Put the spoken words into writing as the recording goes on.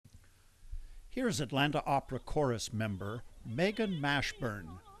Here's Atlanta Opera Chorus member Megan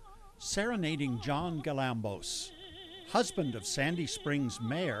Mashburn serenading John Galambos, husband of Sandy Springs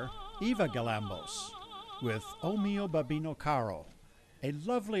Mayor Eva Galambos, with O mio babino caro, a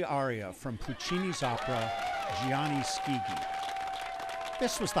lovely aria from Puccini's opera Gianni Schicchi.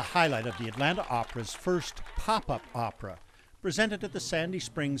 This was the highlight of the Atlanta Opera's first pop-up opera, presented at the Sandy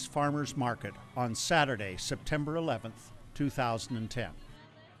Springs Farmers Market on Saturday, September 11th, 2010.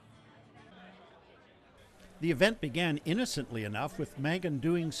 The event began innocently enough with Megan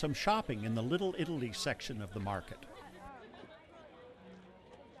doing some shopping in the Little Italy section of the market.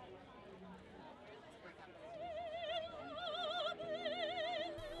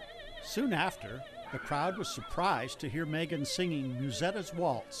 Soon after, the crowd was surprised to hear Megan singing Musetta's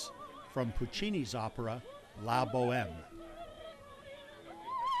Waltz from Puccini's opera La Boheme.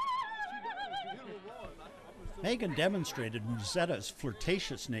 Megan demonstrated Musetta's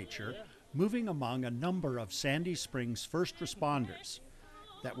flirtatious nature, moving among a number of Sandy Springs first responders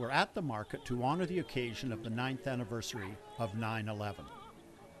that were at the market to honor the occasion of the 9th anniversary of 9/11.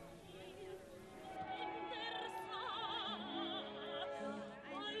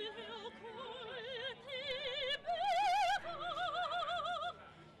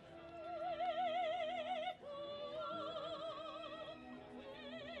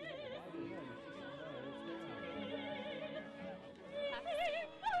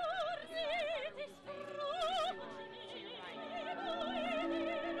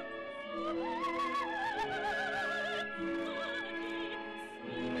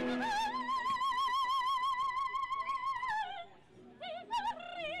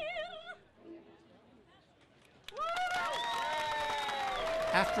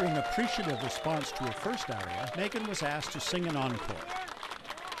 After an appreciative response to her first aria, Megan was asked to sing an encore.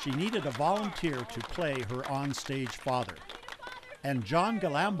 She needed a volunteer to play her on-stage father, and John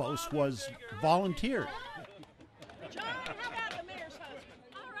Galambos was volunteered. John, how about the mayor's husband?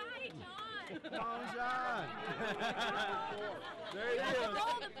 All right, John. Come on, John. There he That's a is.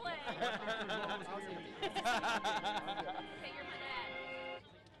 role to play. Hey, you're my dad.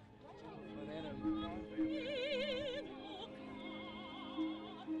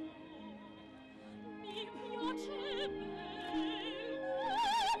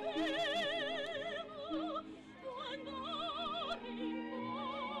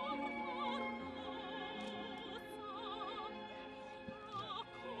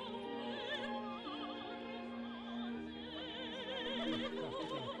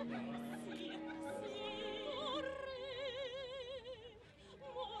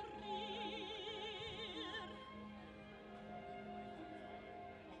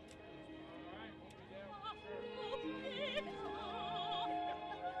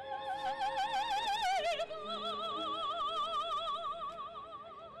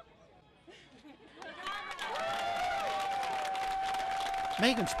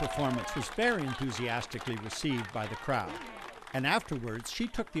 Megan's performance was very enthusiastically received by the crowd, and afterwards she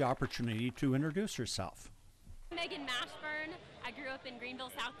took the opportunity to introduce herself. Megan Mashburn. I grew up in Greenville,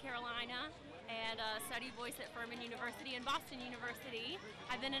 South Carolina, and studied voice at Furman University and Boston University.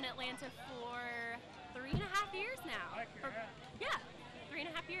 I've been in Atlanta for 3.5 years now. Yeah,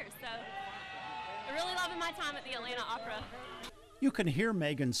 3.5 years. So I'm really loving my time at the Atlanta Opera. You can hear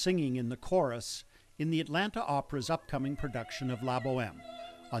Megan singing in the chorus in the Atlanta Opera's upcoming production of La Boheme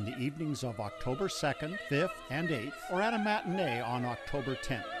on the evenings of October 2nd, 5th, and 8th, or at a matinee on October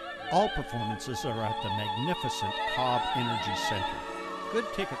 10th. All performances are at the magnificent Cobb Energy Center. Good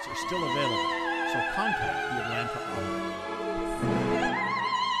tickets are still available, so contact the Atlanta Opera.